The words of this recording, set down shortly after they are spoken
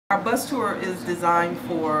Our bus tour is designed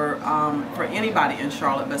for anybody in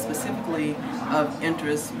Charlotte, but specifically of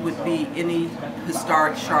interest would be any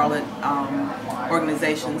historic Charlotte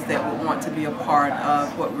organizations that would want to be a part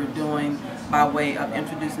of what we're doing by way of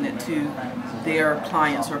introducing it to their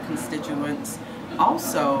clients or constituents.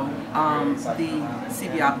 Also, the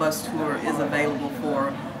CBI bus tour is available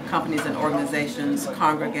for companies and organizations,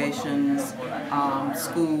 congregations,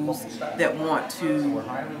 schools that want to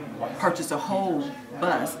purchase a whole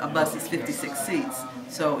bus. A bus is 56 seats.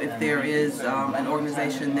 So if there is an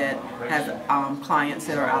organization that has clients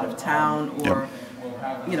that are out of town or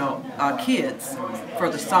kids for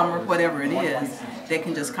the summer, whatever it is, they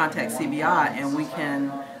can just contact CBI and we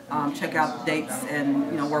can check out dates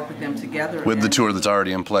and work with them together. With the tour that's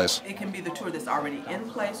already in place. It can be the tour that's already in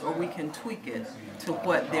place, or we can tweak it to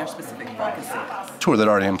what their specific focus is. Tour that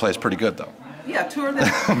already in place, pretty good though. Yeah, tour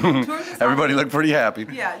that's everybody looked pretty happy.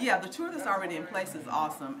 Yeah, the tour that's already in place is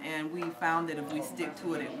awesome, and we found that if we stick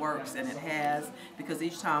to it, it works, and it has, because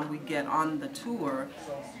each time we get on the tour,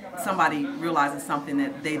 somebody realizes something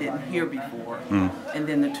that they didn't hear before, and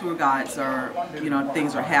then the tour guides are,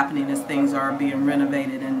 things are happening as things are being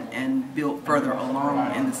renovated and built further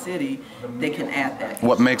along in the city, they can add that.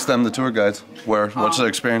 What makes them the tour guides? What's their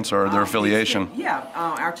experience or their affiliation?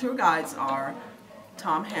 Our tour guides are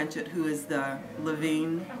Tom Hanchett, who is the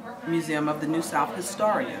Levine Museum of the New South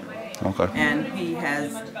historian. Okay. And he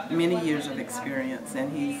has many years of experience,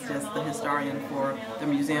 and he's just the historian for the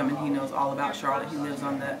museum, and he knows all about Charlotte. He lives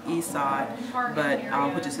on the east side, but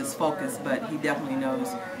which is his focus, but he definitely knows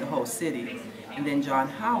the whole city. And then John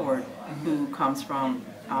Howard, who comes from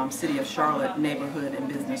City of Charlotte Neighborhood and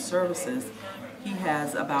Business Services. He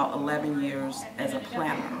has about 11 years as a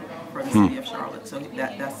planner for the City of Charlotte, so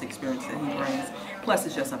that's the experience that he brings. Plus,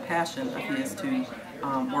 it's just a passion of his to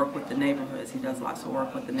work with the neighborhoods. He does lots of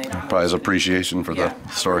work with the neighborhoods. Probably his appreciation for the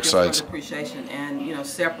historic sites. Appreciation, and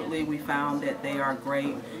separately we found that they are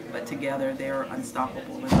great, but together they're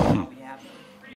unstoppable. And we have them.